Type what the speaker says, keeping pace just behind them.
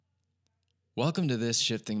Welcome to This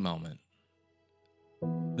Shifting Moment.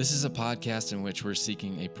 This is a podcast in which we're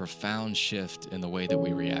seeking a profound shift in the way that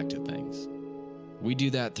we react to things. We do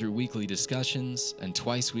that through weekly discussions and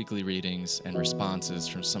twice weekly readings and responses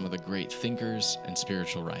from some of the great thinkers and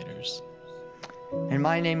spiritual writers. And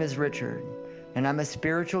my name is Richard, and I'm a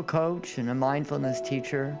spiritual coach and a mindfulness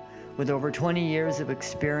teacher with over 20 years of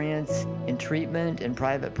experience in treatment and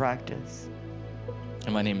private practice.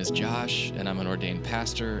 And my name is Josh, and I'm an ordained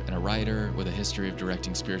pastor and a writer with a history of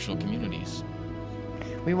directing spiritual communities.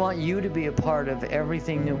 We want you to be a part of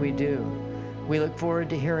everything that we do. We look forward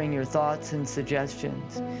to hearing your thoughts and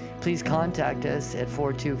suggestions. Please contact us at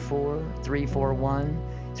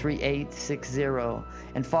 424-341-3860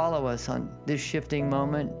 and follow us on This Shifting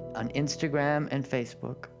Moment on Instagram and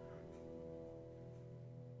Facebook.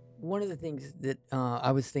 One of the things that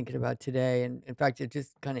I was thinking about today, and in fact, it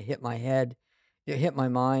just kind of hit my head, it hit my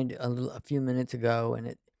mind a few minutes ago,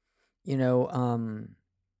 and we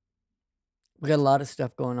got a lot of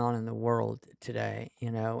stuff going on in the world today,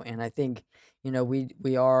 and I think,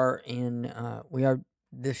 we are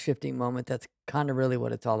this shifting moment. That's kind of really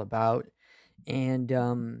what it's all about. And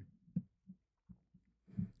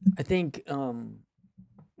I think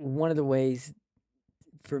one of the ways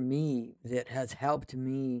for me that has helped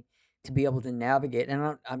me to be able to navigate,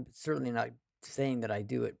 and I'm certainly not saying that I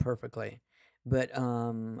do it perfectly, but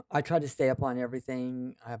I try to stay up on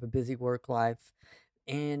everything. I have a busy work life,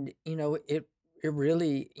 and it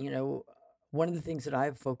really, one of the things that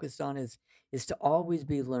I've focused on is to always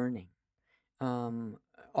be learning. Um,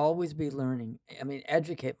 Always be learning. I mean,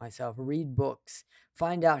 educate myself, read books,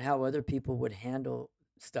 find out how other people would handle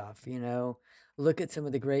stuff. Look at some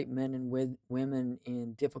of the great men and women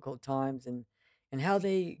in difficult times, and how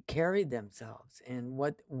they carried themselves and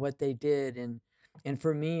what they did. And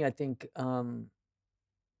for me, I think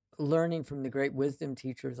learning from the great wisdom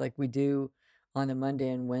teachers like we do on the Monday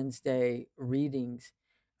and Wednesday readings,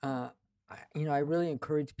 I really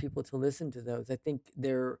encourage people to listen to those. I think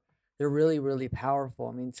they're really, really powerful.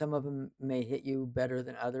 I mean, some of them may hit you better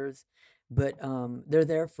than others, but they're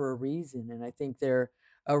there for a reason, and I think they're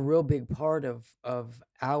a real big part of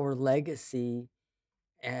our legacy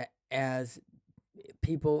as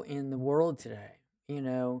people in the world today.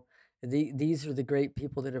 These are the great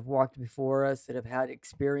people that have walked before us, that have had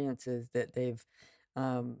experiences that they've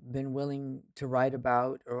been willing to write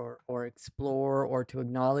about or explore or to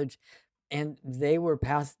acknowledge, and they were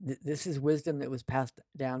passed. This is wisdom that was passed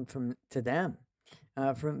down to them,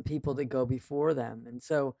 from people that go before them. And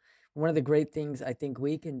so, one of the great things I think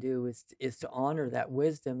we can do is to honor that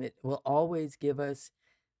wisdom. It will always give us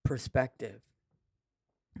perspective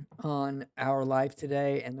on our life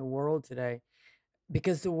today and the world today,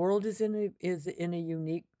 because the world is in a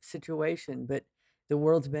unique situation, but the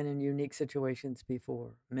world's been in unique situations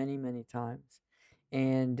before, many, many times.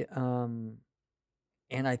 And um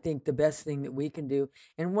and I think the best thing that we can do,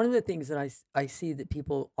 and one of the things that I see that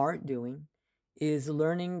people aren't doing, is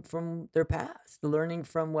learning from their past, learning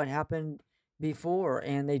from what happened before,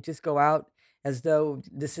 and they just go out as though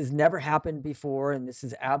this has never happened before and this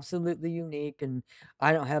is absolutely unique, and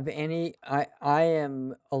I don't have any I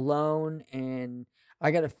am alone, and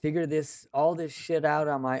I got to figure all this shit out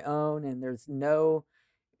on my own, and there's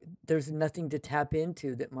nothing to tap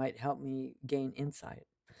into that might help me gain insight.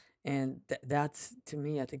 And that's, to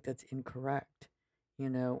me, I think that's incorrect.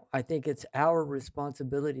 I think it's our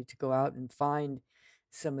responsibility to go out and find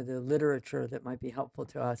some of the literature that might be helpful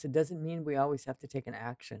to us. It doesn't mean we always have to take an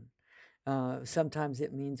action. Sometimes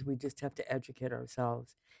it means we just have to educate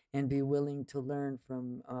ourselves and be willing to learn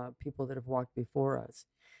from people that have walked before us.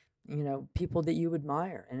 People that you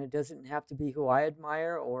admire. And it doesn't have to be who I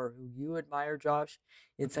admire or who you admire, Josh.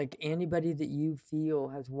 It's like anybody that you feel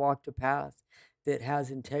has walked a path that has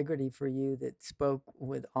integrity for you, that spoke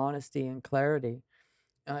with honesty and clarity.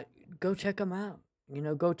 uh, Go check them out.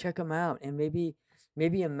 Go check them out, and maybe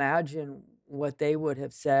imagine what they would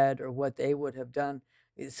have said or what they would have done.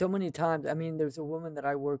 So many times, I mean, there's a woman that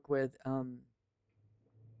I work with,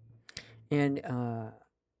 and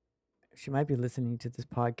she might be listening to this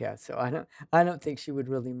podcast, so I don't think she would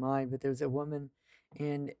really mind. But there's a woman,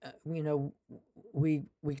 and we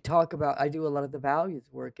talk about. I do a lot of the values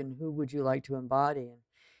work, and who would you like to embody?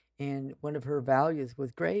 And one of her values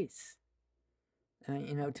was grace.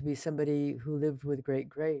 To be somebody who lived with great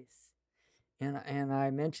grace. And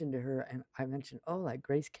I mentioned to her, and I mentioned, oh, like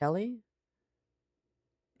Grace Kelly.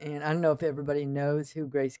 And I don't know if everybody knows who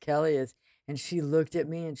Grace Kelly is. And she looked at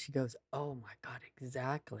me and she goes, oh my God,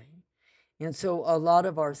 exactly. And so a lot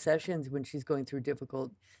of our sessions, when she's going through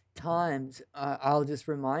difficult times, I'll just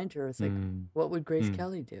remind her, it's like, Mm, what would Grace mm.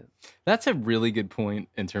 Kelly do? That's a really good point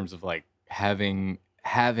in terms of like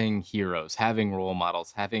having heroes, having role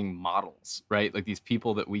models, having models, right? Like these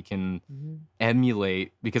people that we can Mhm.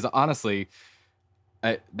 emulate, because honestly,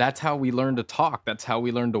 that's how we learn to talk. That's how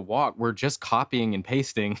we learn to walk. We're just copying and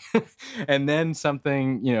pasting, and then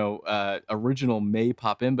something original may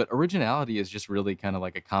pop in. But originality is just really kind of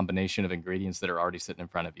like a combination of ingredients that are already sitting in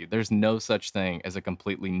front of you. There's no such thing as a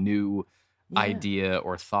completely new Yeah. idea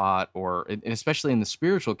or thought, and especially in the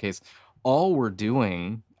spiritual case, all we're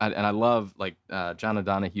doing. And I love like John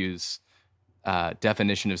O'Donohue's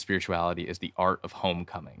definition of spirituality is the art of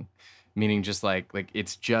homecoming, meaning just like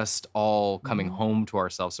it's just all coming Mhm. home to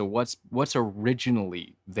ourselves. So what's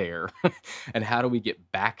originally there, and how do we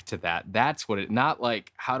get back to that? That's what it. Not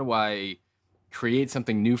like how do I create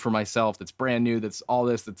something new for myself that's brand new, that's all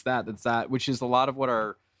this, that's that, which is a lot of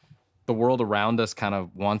what the world around us kind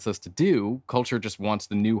of wants us to do. Culture just wants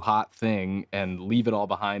the new hot thing and leave it all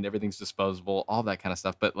behind. Everything's disposable, all that kind of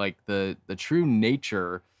stuff. But like the true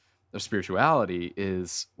nature of spirituality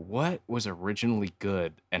is what was originally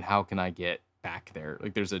good and how can I get back there?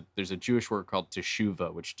 Like there's a Jewish word called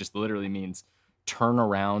teshuva, which just literally means turn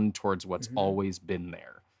around towards what's Mhm. always been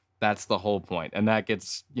there. That's the whole point. And that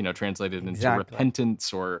gets, translated into Exactly.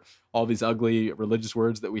 repentance or all these ugly religious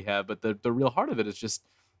words that we have. But the real heart of it is just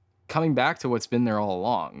coming back to what's been there all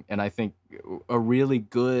along. And I think a really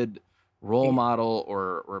good role E model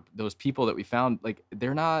or those people that we found, like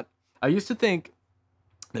they're not. I used to think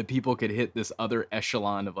that people could hit this other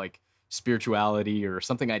echelon of like spirituality or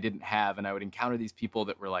something I didn't have, and I would encounter these people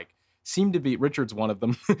that were like seemed to be Richard's one of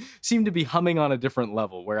them seemed to be humming on a different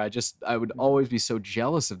level where I would Mhm. always be so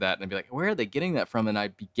jealous of that and I'd be like, where are they getting that from? And I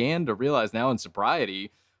began to realize now in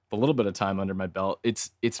sobriety, with a little bit of time under my belt,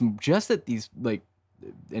 it's just that these like,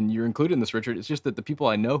 and you're included in this, Richard, it's just that the people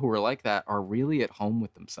I know who are like that are really at home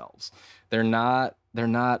with themselves. They're not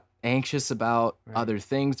anxious about Right. other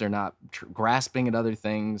things. They're not grasping at other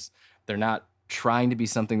things. They're not trying to be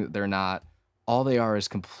something that they're not. All they are is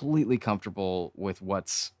completely comfortable with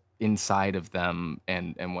what's inside of them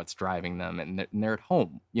and what's driving them, and they're at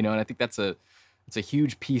home, and I think it's a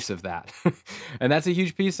huge piece of that. And that's a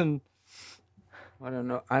huge piece in I don't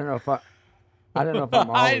know if I'm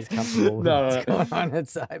I always comfortable with what's no, no, going no. on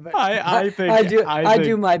inside, but I think I I do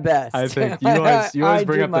think my I best. think you always I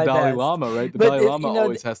bring do up the my Dalai best. Lama, right? The But Dalai Lama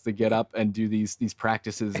always th has to get up and do these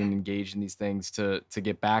practices and engage in these things to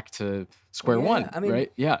get back to square yeah, one, I mean,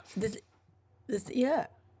 right? Yeah. this yeah.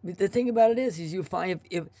 The thing about it is you find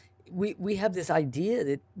if we have this idea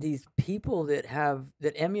that these people that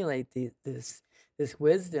emulate this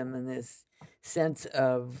wisdom and this sense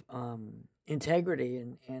of integrity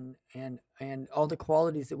and all the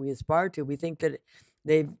qualities that we aspire to, we think that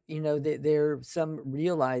they're some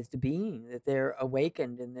realized being, that they're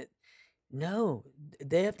awakened, and that no,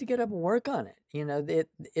 they have to get up and work on it.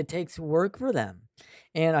 It takes work for them,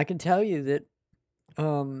 and I can tell you that.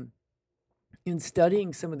 Um, in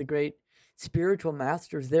studying some of the great spiritual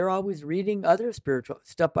masters, they're always reading other spiritual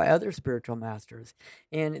stuff by other spiritual masters,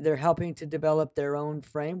 and they're helping to develop their own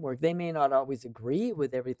framework. They may not always agree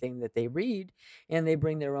with everything that they read, and they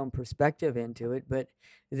bring their own perspective into it, but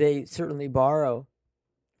they certainly borrow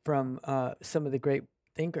from some of the great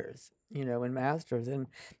thinkers, and masters.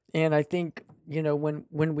 And I think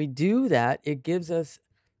when we do that, it gives us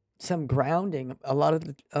some grounding. A lot of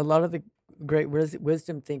the great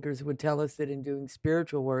wisdom thinkers would tell us that in doing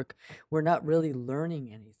spiritual work, we're not really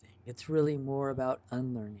learning anything. It's really more about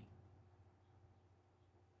unlearning.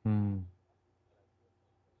 Hmm.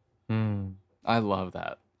 Hmm. I love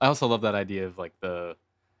that. I also love that idea of like the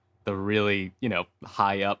really,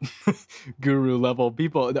 high up guru level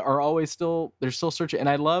people that are always they're still searching. And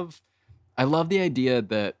I love the idea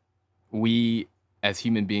that we as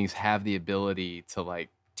human beings have the ability to like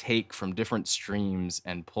take from different streams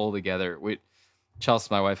and pull together. Chelsea,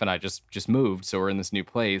 my wife, and I just moved, so we're in this new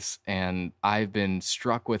place, and I've been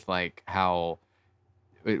struck with like how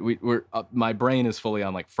we're my brain is fully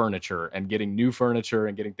on like furniture and getting new furniture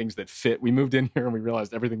and getting things that fit. We moved in here and we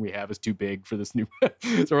realized everything we have is too big for this new,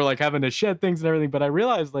 so we're like having to shed things and everything. But I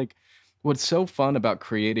realized like what's so fun about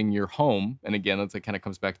creating your home, and again, that's like kind of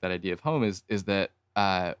comes back to that idea of home is that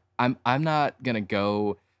I'm not gonna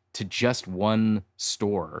go to just one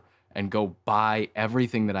store and go buy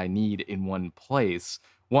everything that I need in one place.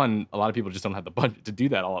 One, a lot of people just don't have the budget to do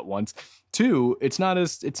that all at once. Two, it's not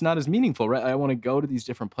as meaningful, right? I want to go to these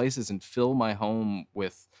different places and fill my home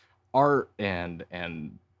with art and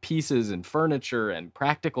pieces and furniture and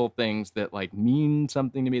practical things that like mean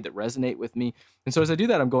something to me, that resonate with me. And so as I do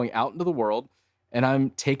that, I'm going out into the world and I'm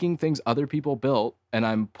taking things other people built and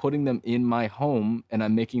I'm putting them in my home and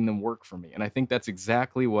I'm making them work for me. And I think that's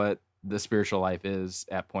exactly what the spiritual life is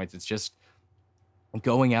at points. It's just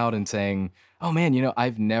going out and saying, "Oh man,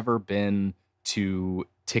 I've never been to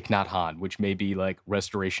Thich Nhat Hanh, which may be like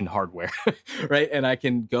restoration hardware, right? And I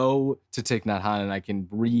can go to Thich Nhat Hanh and I can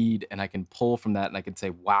read and I can pull from that and I can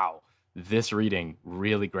say, wow, this reading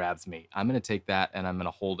really grabs me. I'm going to take that and I'm going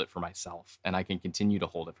to hold it for myself, and I can continue to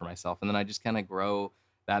hold it for myself, and then I just kind of grow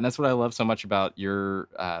that. And that's what I love so much about your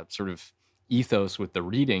sort of ethos with the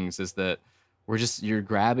readings, is that you're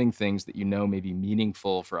grabbing things that may be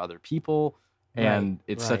meaningful for other people, Right, and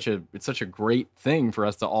it's right. such a great thing for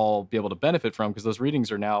us to all be able to benefit from, because those readings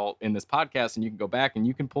are now in this podcast and you can go back and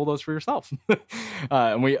you can pull those for yourself.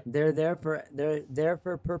 And we They're there for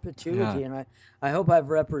yeah. perpetuity, and I hope I've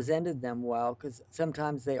represented them well, because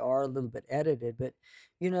sometimes they are a little bit edited. But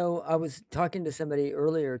I was talking to somebody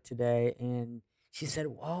earlier today, and she said,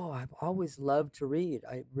 "Whoa, I've always loved to read.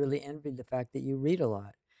 I really envied the fact that you read a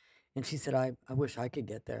lot." And she said, "I wish I could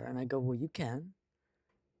get there." And I go, "Well, you can."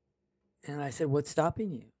 And I said, "What's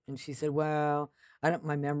stopping you?" And she said, "Well, I don't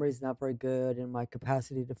my memory's not very good, and my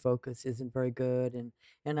capacity to focus isn't very good,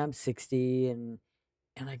 and I'm 60." And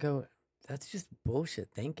I go, "That's just bullshit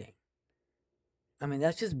thinking. I mean,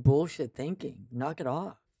 that's just bullshit thinking. Knock it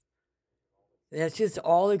off. That's just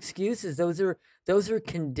all excuses. Those are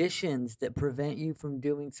conditions that prevent you from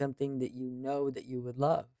doing something that you know that you would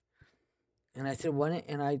love." And I said, "What?"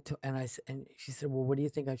 And she said, "Well, what do you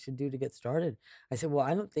think I should do to get started?" I said, "Well,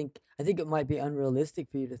 I think it might be unrealistic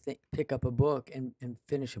for you to pick up a book and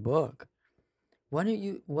finish a book. Why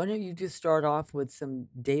don't you just start off with some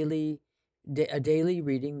a daily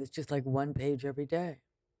reading that's just like one page every day,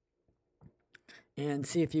 and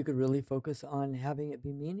see if you could really focus on having it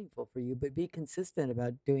be meaningful for you, but be consistent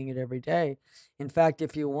about doing it every day. In fact,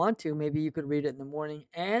 if you want to, maybe you could read it in the morning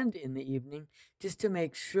and in the evening, just to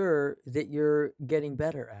make sure that you're getting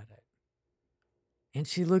better at it." And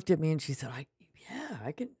she looked at me and she said, "Yeah,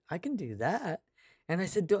 I can do that." And I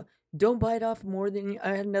said, "Don't bite off more than you."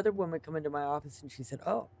 I had another woman come into my office and she said,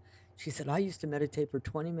 "Oh," she said, "I used to meditate for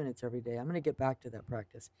 20 minutes every day. I'm going to get back to that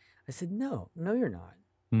practice." I said, "No, no, you're not.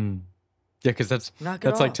 Hmm. Yeah, because Knock it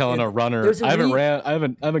that's like off. telling a runner, There's a re I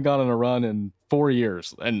haven't gone on a run in 4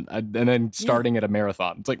 years, and then Yeah, starting at a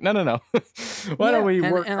marathon. It's like, no, no, no. Why don't yeah." we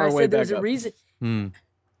And work and I our way said, back "There's a up? reason." Hmm.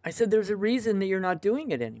 I said, "There's a reason that you're not doing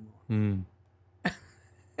it anymore." Hmm.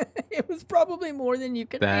 It was probably more than you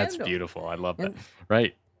can That's handle. beautiful. I love that. And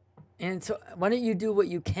Right. and so why don't you do what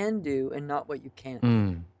you can do and not what you can't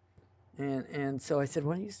do? Hmm. And so I said,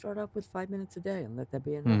 "Why don't you start off with 5 minutes a day and let that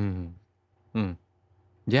be enough?" Hmm. Hmm.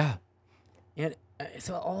 Yeah. And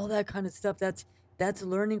so all that kind of stuff, that's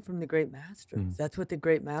learning from the great Hmm. masters. That's what the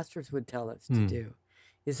great masters would tell us to Hmm. do.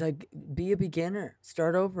 Is like, be a beginner,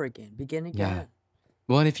 start over again, begin Yeah. again.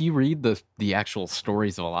 Well, and if you read the actual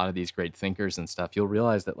stories of a lot of these great thinkers and stuff, you'll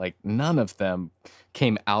realize that like none of them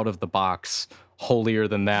came out of the box holier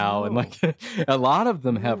than thou, and like No, a lot of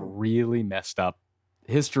them have no. really messed up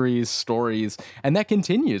histories, stories, and that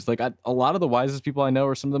continues. Like a lot of the wisest people I know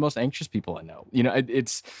are some of the most anxious people I know. Yeah,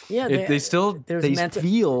 they still there's they mental.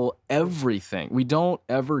 feel everything. We don't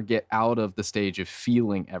ever get out of the stage of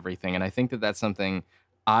feeling everything, and I think that that's something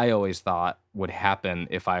I always thought would happen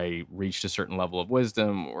if I reached a certain level of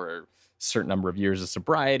wisdom or a certain number of years of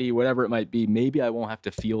sobriety, whatever it might be. Maybe I won't have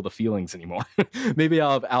to feel the feelings anymore. Maybe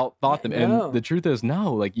I'll have outthought Yeah, them. And the no, truth is,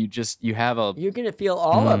 no, like you have a, you're gonna feel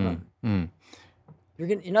all of mm, them. mm,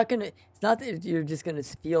 You're not gonna. It's not that you're just gonna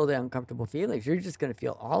feel the uncomfortable feelings. You're just gonna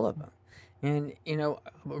feel all of them. And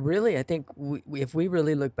really, I think if we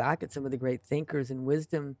really look back at some of the great thinkers and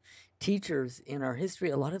wisdom teachers in our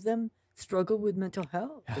history, a lot of them struggled with mental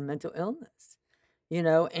health yeah, and mental illness.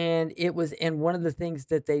 And one of the things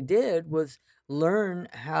that they did was learn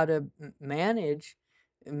how to manage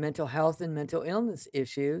mental health and mental illness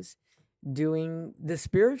issues doing the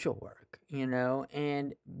spiritual work.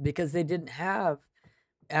 And because they didn't have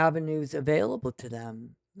avenues available to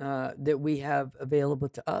them that we have available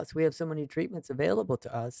to us. We have so many treatments available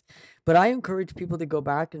to us. But I encourage people to go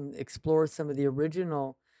back and explore some of the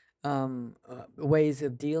original ways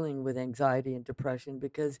of dealing with anxiety and depression,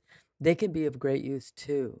 because they can be of great use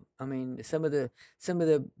too. I mean, some of the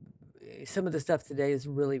stuff today is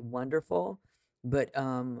really wonderful, but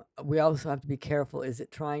we also have to be careful. Is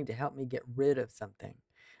it trying to help me get rid of something?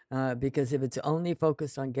 Because if it's only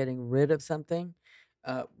focused on getting rid of something,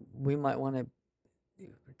 uh, we might want to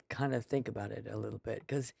kind of think about it a little bit,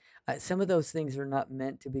 because some of those things are not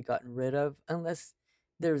meant to be gotten rid of unless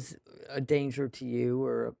there's a danger to you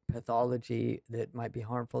or a pathology that might be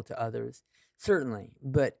harmful to others, certainly.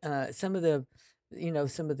 But some of the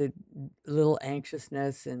little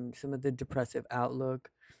anxiousness and some of the depressive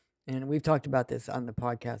outlook and we've talked about this on the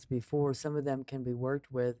podcast before, some of them can be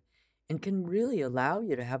worked with and can really allow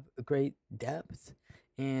you to have a great depth.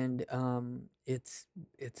 And it's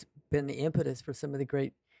been the impetus for some of the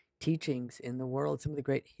great teachings in the world. Some of the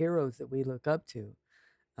great heroes that we look up to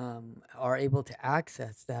are able to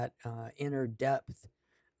access that inner depth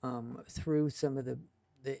through some of the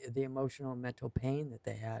emotional and mental pain that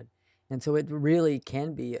they had. And so it really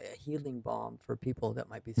can be a healing balm for people that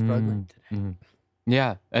might be struggling Mm, today. mm.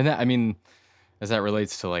 Yeah, and that, I mean, as that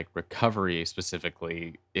relates to like recovery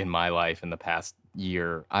specifically in my life in the past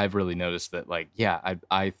year, I've really noticed that like, yeah,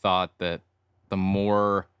 I thought that the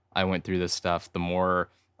more I went through this stuff, the more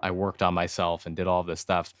I worked on myself and did all of this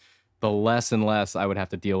stuff, the less and less I would have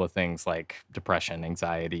to deal with things like depression,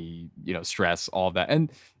 anxiety, stress, all of that.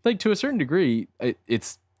 And like to a certain degree,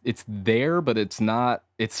 it's there, but it's not.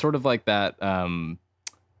 It's sort of like that.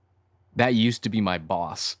 That used to be my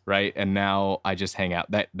boss, right? And now I just hang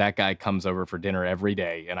out. That guy comes over for dinner every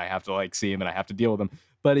day, and I have to like see him, and I have to deal with him.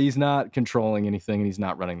 But he's not controlling anything, and he's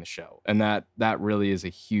not running the show. And that really is a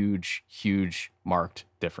huge, huge marked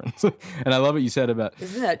difference. And I love what you said about.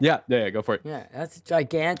 Isn't that? Yeah, go for it. Yeah, that's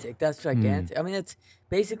gigantic. That's Mm, gigantic. I mean, it's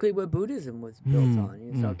basically what Buddhism was built mm, on.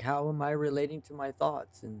 It's like, mm. how am I relating to my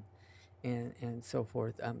thoughts and so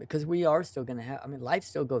forth? Because we are still going to have. I mean, life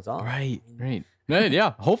still goes on. Right, I mean, right.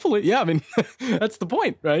 Yeah, hopefully. Yeah, I mean, that's the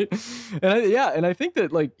point, right? And I think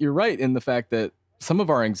that like you're right in the fact that some of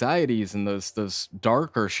our anxieties and those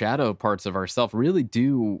darker shadow parts of ourself really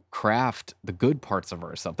do craft the good parts of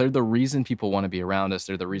ourselves. They're the reason people want to be around us.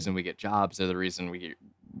 They're the reason we get jobs. They're the reason we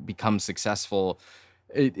become successful.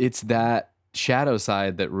 It's that shadow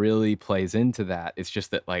side that really plays into that. It's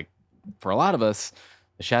just that like for a lot of us,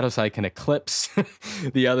 the shadow side can eclipse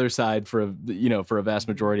the other side for a vast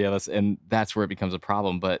majority of us, and that's where it becomes a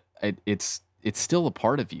problem. But it's still a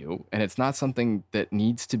part of you, and it's not something that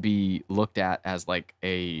needs to be looked at as like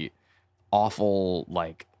a awful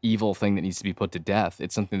like evil thing that needs to be put to death.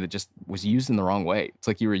 It's something that just was used in the wrong way. It's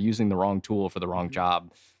like you were using the wrong tool for the wrong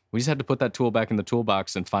job. We just had to put that tool back in the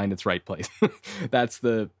toolbox and find its right place. That's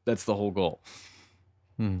the whole goal.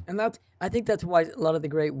 And I think that's why a lot of the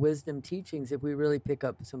great wisdom teachings, if we really pick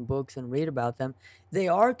up some books and read about them, they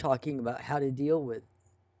are talking about how to deal with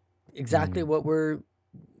exactly Mm. what we're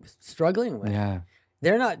struggling with. Yeah.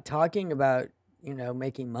 They're not talking about,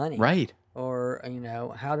 making money Right. or,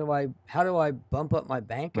 how do I bump up my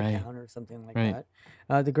bank Right. account or something like Right.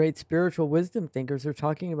 that. The great spiritual wisdom thinkers are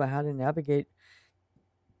talking about how to navigate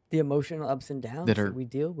the emotional ups and downs That that are we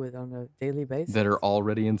deal with on a daily basis. that are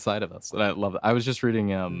already inside of us. And I love it. I was just reading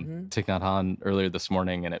Hmm. Thich Nhat Hanh earlier this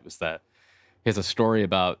morning, and it was that he has a story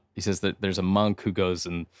about. He says that there's a monk who goes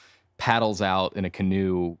and paddles out in a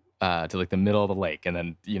canoe to like the middle of the lake, and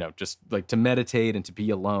then just like to meditate and to be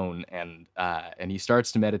alone. And he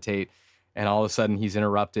starts to meditate, and all of a sudden he's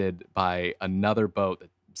interrupted by another boat that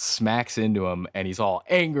smacks into him, and he's all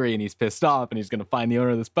angry and he's pissed off, and he's gonna find the owner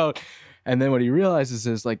of this boat. And then what he realizes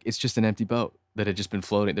is like it's just an empty boat that had just been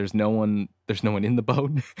floating. There's no one in the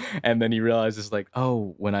boat. And then he realizes like,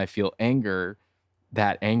 oh, when I feel anger,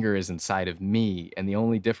 that anger is inside of me. And the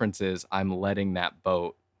only difference is I'm letting that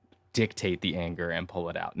boat dictate the anger and pull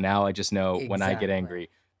it out. Now I just know when I get Exactly. angry,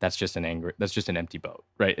 that's just an empty boat,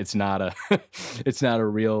 right? It's not a it's not a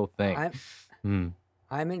real thing. I'm Mm,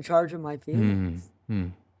 I'm in charge of my mm, feelings,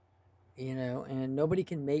 mm. and nobody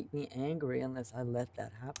can make me angry unless I let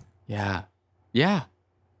that happen. Yeah. Yeah.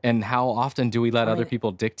 And how often do we let I other mean,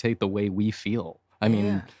 people dictate the way we feel? I mean,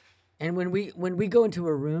 yeah. And when we go into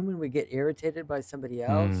a room and we get irritated by somebody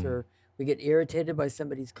else, mm, or we get irritated by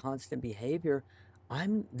somebody's constant behavior,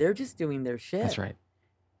 they're just doing their that's shit. right.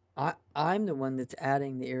 I'm the one that's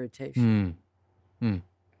adding the irritation. Mm, mm.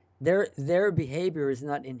 Their behavior is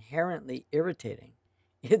not inherently irritating.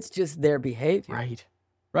 It's just their behavior. Right.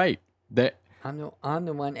 Right. That I'm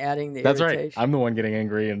the one adding the that's right. irritation. I'm the one getting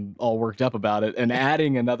angry and all worked up about it and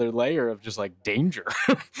adding another layer of just like danger.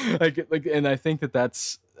 And I think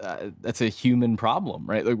that's a human problem,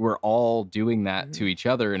 right? Like we're all doing that to Mhm. each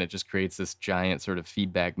other, and it just creates this giant sort of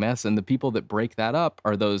feedback mess. And the people that break that up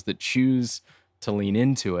are those that choose to lean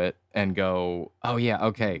into it and go, "Oh yeah,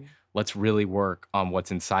 okay, Mhm. let's really work on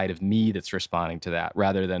what's inside of me that's responding to that,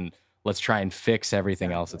 rather than let's try and fix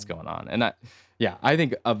everything else that's Exactly. going on." And I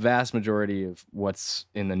think a vast majority of what's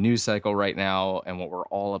in the news cycle right now and what we're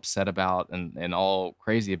all upset about and all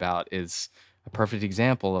crazy about is a perfect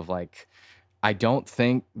example of like, I don't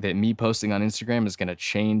think that me posting on Instagram is going to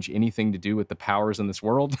change anything to do with the powers in this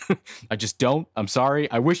world. I just don't. I'm sorry.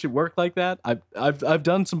 I wish it worked like that. I've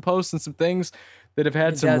done some posts and some things that have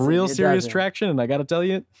had It some doesn't. real It serious doesn't. traction, and I got to tell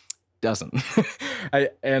you, it doesn't.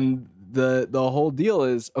 And the whole deal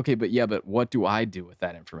is, okay, but what do I do with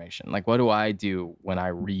that information? Like, what do I do when I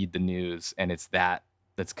read the news and it's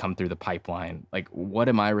that's come through the pipeline? Like, what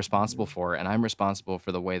am I responsible Mhm. for? And I'm responsible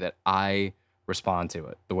for the way that I respond to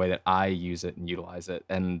it, the way that I use it and utilize it.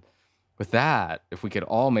 And with that, if we could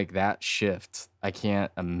all make that shift, I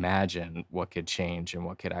can't imagine what could change and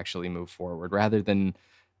what could actually move forward rather than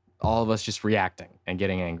all of us just reacting and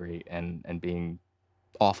getting angry and being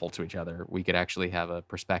awful to each other. We could actually have a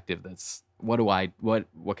perspective that's what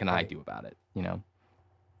can I Right. do about it, you know?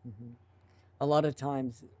 hmm A lot of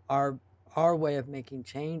times, our way of making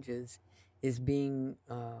changes is being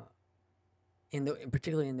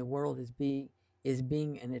particularly in the world is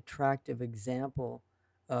being an attractive example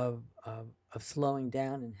of slowing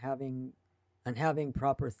down and having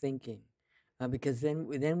proper thinking, because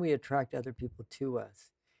then we attract other people to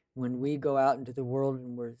us. When we go out into the world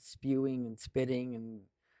and we're spewing and spitting and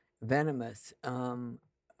venomous,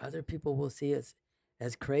 other people will see us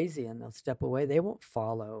as crazy and they'll step away. They won't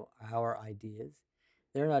follow our ideas.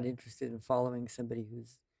 They're not interested in following somebody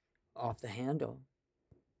who's off the handle.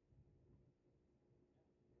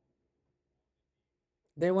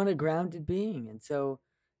 They want a grounded being, and so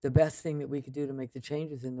the best thing that we could do to make the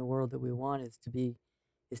changes in the world that we want is to be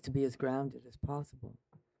as grounded as possible,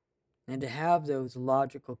 and to have those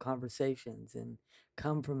logical conversations and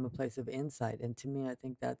come from a place of insight. And to me, I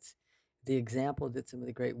think that's the example that some of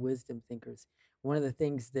the great wisdom thinkers. One of the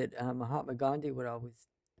things that Mahatma Gandhi would always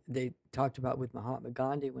they talked about with Mahatma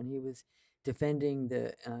Gandhi when he was defending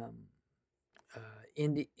the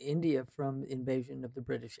India from invasion of the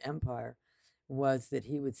British Empire was that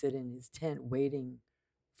he would sit in his tent waiting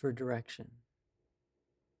for direction.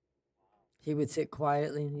 He would sit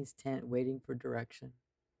quietly in his tent waiting for direction.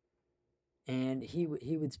 And he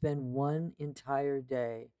would spend one entire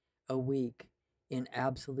day a week in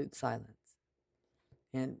absolute silence.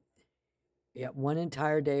 And yeah, one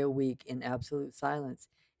entire day a week in absolute silence.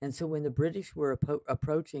 And so when the British were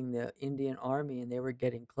approaching the Indian army and they were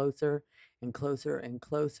getting closer and closer and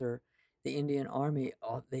closer, the Indian army,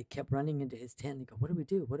 they kept running into his tent. They go, "What do we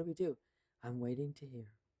do? What do we do?" "I'm waiting to hear.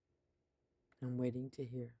 I'm waiting to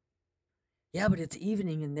hear." "Yeah, but it's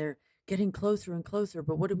evening and they're getting closer and closer.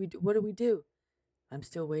 But what do we do? What do we do?" "I'm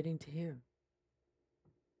still waiting to hear."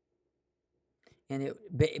 And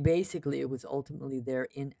basically, it was ultimately their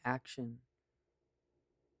inaction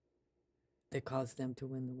that caused them to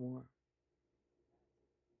win the war.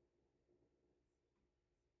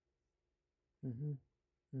 hmm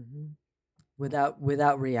hmm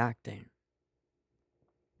without reacting.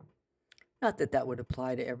 Not that that would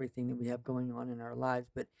apply to everything that we have going on in our lives,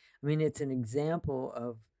 but I mean, it's an example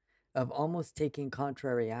of almost taking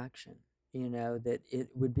contrary action. You know, that it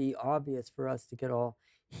would be obvious for us to get all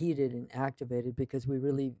heated and activated because we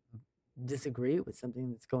really disagree with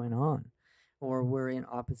something that's going on, or we're in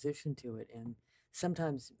opposition to it. And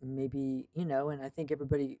sometimes maybe, and I think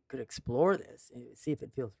everybody could explore this, see if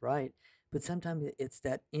it feels right. But sometimes it's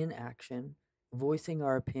that inaction, voicing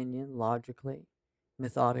our opinion logically,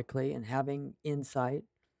 methodically, and having insight,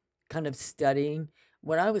 kind of studying.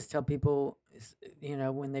 What I always tell people is,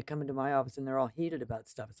 when they come into my office and they're all heated about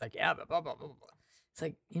stuff, it's like, yeah, blah, blah, blah, blah. It's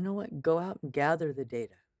like, you know what? Go out and gather the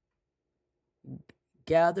data.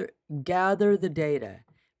 Gather gather the data.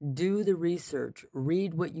 Do the research.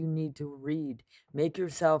 Read what you need to read. Make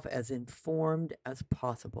yourself as informed as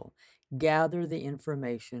possible. Gather the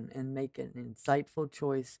information and make an insightful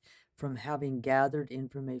choice from having gathered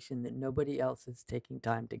information that nobody else is taking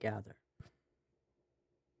time to gather.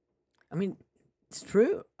 I mean, it's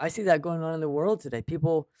true. I see that going on in the world today.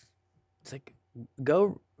 People, it's like,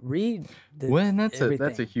 go read When that's a everything.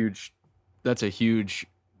 that's a huge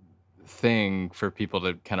thing for people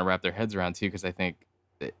to kind of wrap their heads around too, because I think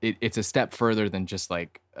it's a step further than just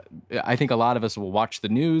like I think a lot of us will watch the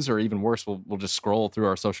news, or even worse, we'll just scroll through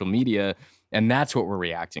our social media, and that's what we're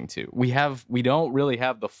reacting to. We don't really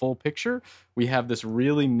have the full picture. We have this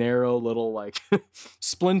really narrow little like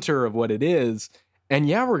splinter of what it is. And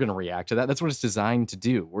yeah, we're gonna react to that. That's what it's designed to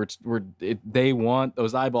do. They want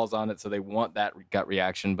those eyeballs on it, so they want that gut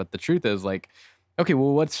reaction. But the truth is, like, okay,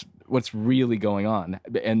 well, what's really going on?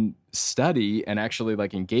 And study and actually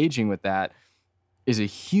like engaging with that is a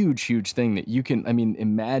huge thing that you can. I mean,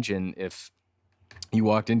 imagine if you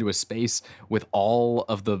walked into a space with all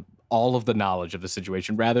of the knowledge of the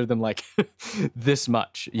situation rather than like this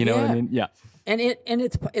much. You know what I Yeah. mean? Yeah. And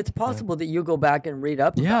it's Yeah. possible that you go back and read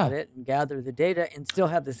up about Yeah. it and gather the data and still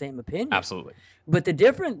have the same opinion. Absolutely. But the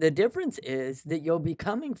difference is that you'll be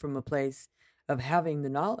coming from a place of having the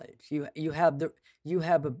knowledge. You have the you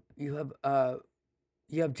have a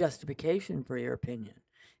you have justification for your opinion.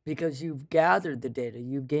 because you've gathered the data,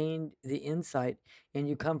 you've gained the insight, and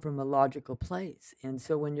you come from a logical place. And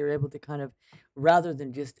so when you're able to kind of, rather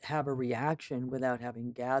than just have a reaction without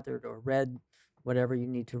having gathered or read whatever you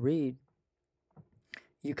need to read,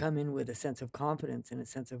 you come in with a sense of confidence and a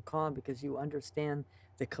sense of calm because you understand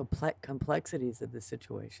the complexities of the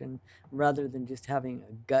situation rather than just having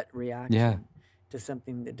a gut Yeah. reaction to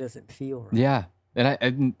something that doesn't feel right. Yeah.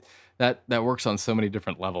 And that works on so many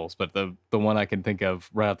different levels, but the one I can think of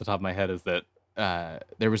right off the top of my head is that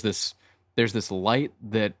there's this light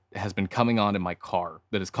that has been coming on in my car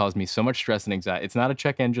that has caused me so much stress and anxiety. It's not a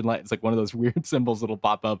check engine light. It's like one of those weird symbols that'll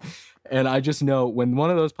pop up. And I just know when one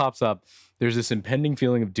of those pops up, there's this impending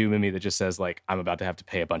feeling of doom in me that just says like, I'm about to have to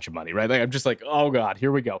pay a bunch of money, right? Like I'm just like, oh God,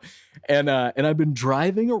 here we go. And I've been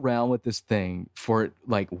driving around with this thing for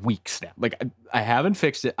like weeks now. Like I haven't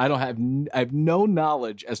fixed it. I have no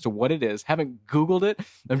knowledge as to what it is. Haven't Googled it.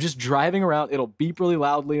 I'm just driving around. It'll beep really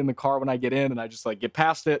loudly in the car when I get in, and I just like get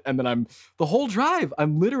past it. And then the whole drive,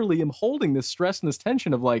 I'm literally am holding this stress and this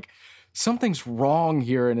tension of like, something's wrong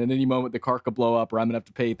here. And at any moment the car could blow up or I'm gonna have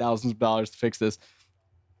to pay thousands of dollars to fix this.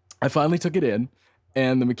 I finally took it in,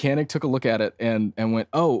 and the mechanic took a look at it and went,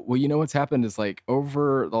 oh, well, you know what's happened is like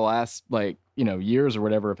over the last like, years or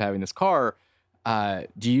whatever of having this car,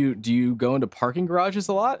 do you go into parking garages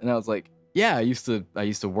a lot? And I was like, yeah, I used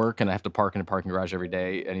to work and I have to park in a parking garage every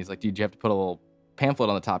day. And he's like, did you have to put a little pamphlet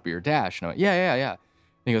on the top of your dash? And I went, yeah. And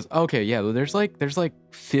he goes, okay, yeah, well, there's like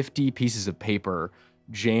 50 pieces of paper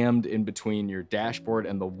jammed in between your dashboard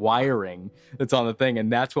and the wiring that's on the thing,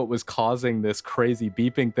 and that's what was causing this crazy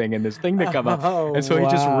beeping thing and this thing to come up. Oh, And so he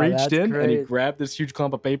just wow, reached that's in and he crazy. grabbed this huge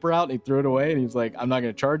clump of paper out and he threw it away, and he was like, I'm not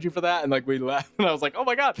going to charge you for that. And like we laughed, and I was like, oh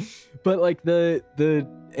my God. But like the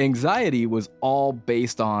anxiety was all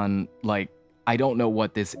based on like, I don't know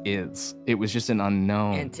what this is. It was just an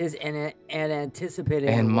unknown. And anticipating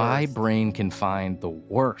And the my worst. brain can find the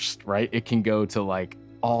worst, right? It can go to like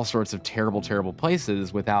all sorts of terrible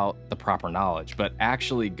places without the proper knowledge. But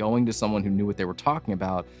actually going to someone who knew what they were talking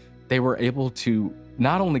about, they were able to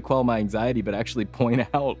not only quell my anxiety, but actually point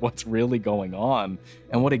out what's really going on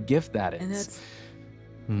and what a gift that And is. that's,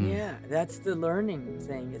 Hmm. yeah, that's the learning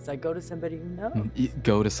thing. It's like go to somebody who knows.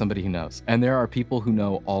 Go to somebody who knows. And there are people who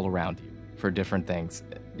know all around you for different things.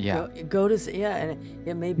 Yeah. And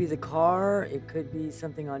it may be the car, it could be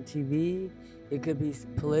something on TV, it could be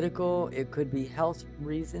political, it could be health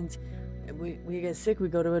reasons. And we get sick, we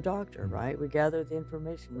go to a doctor, right? We gather the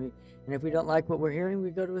information. And if we don't like what we're hearing,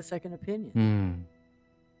 we go to a second opinion.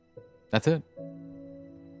 That's it.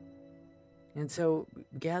 And so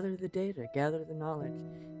gather the data, gather the knowledge,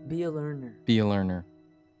 be a learner. Be a learner.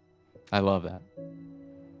 I love that.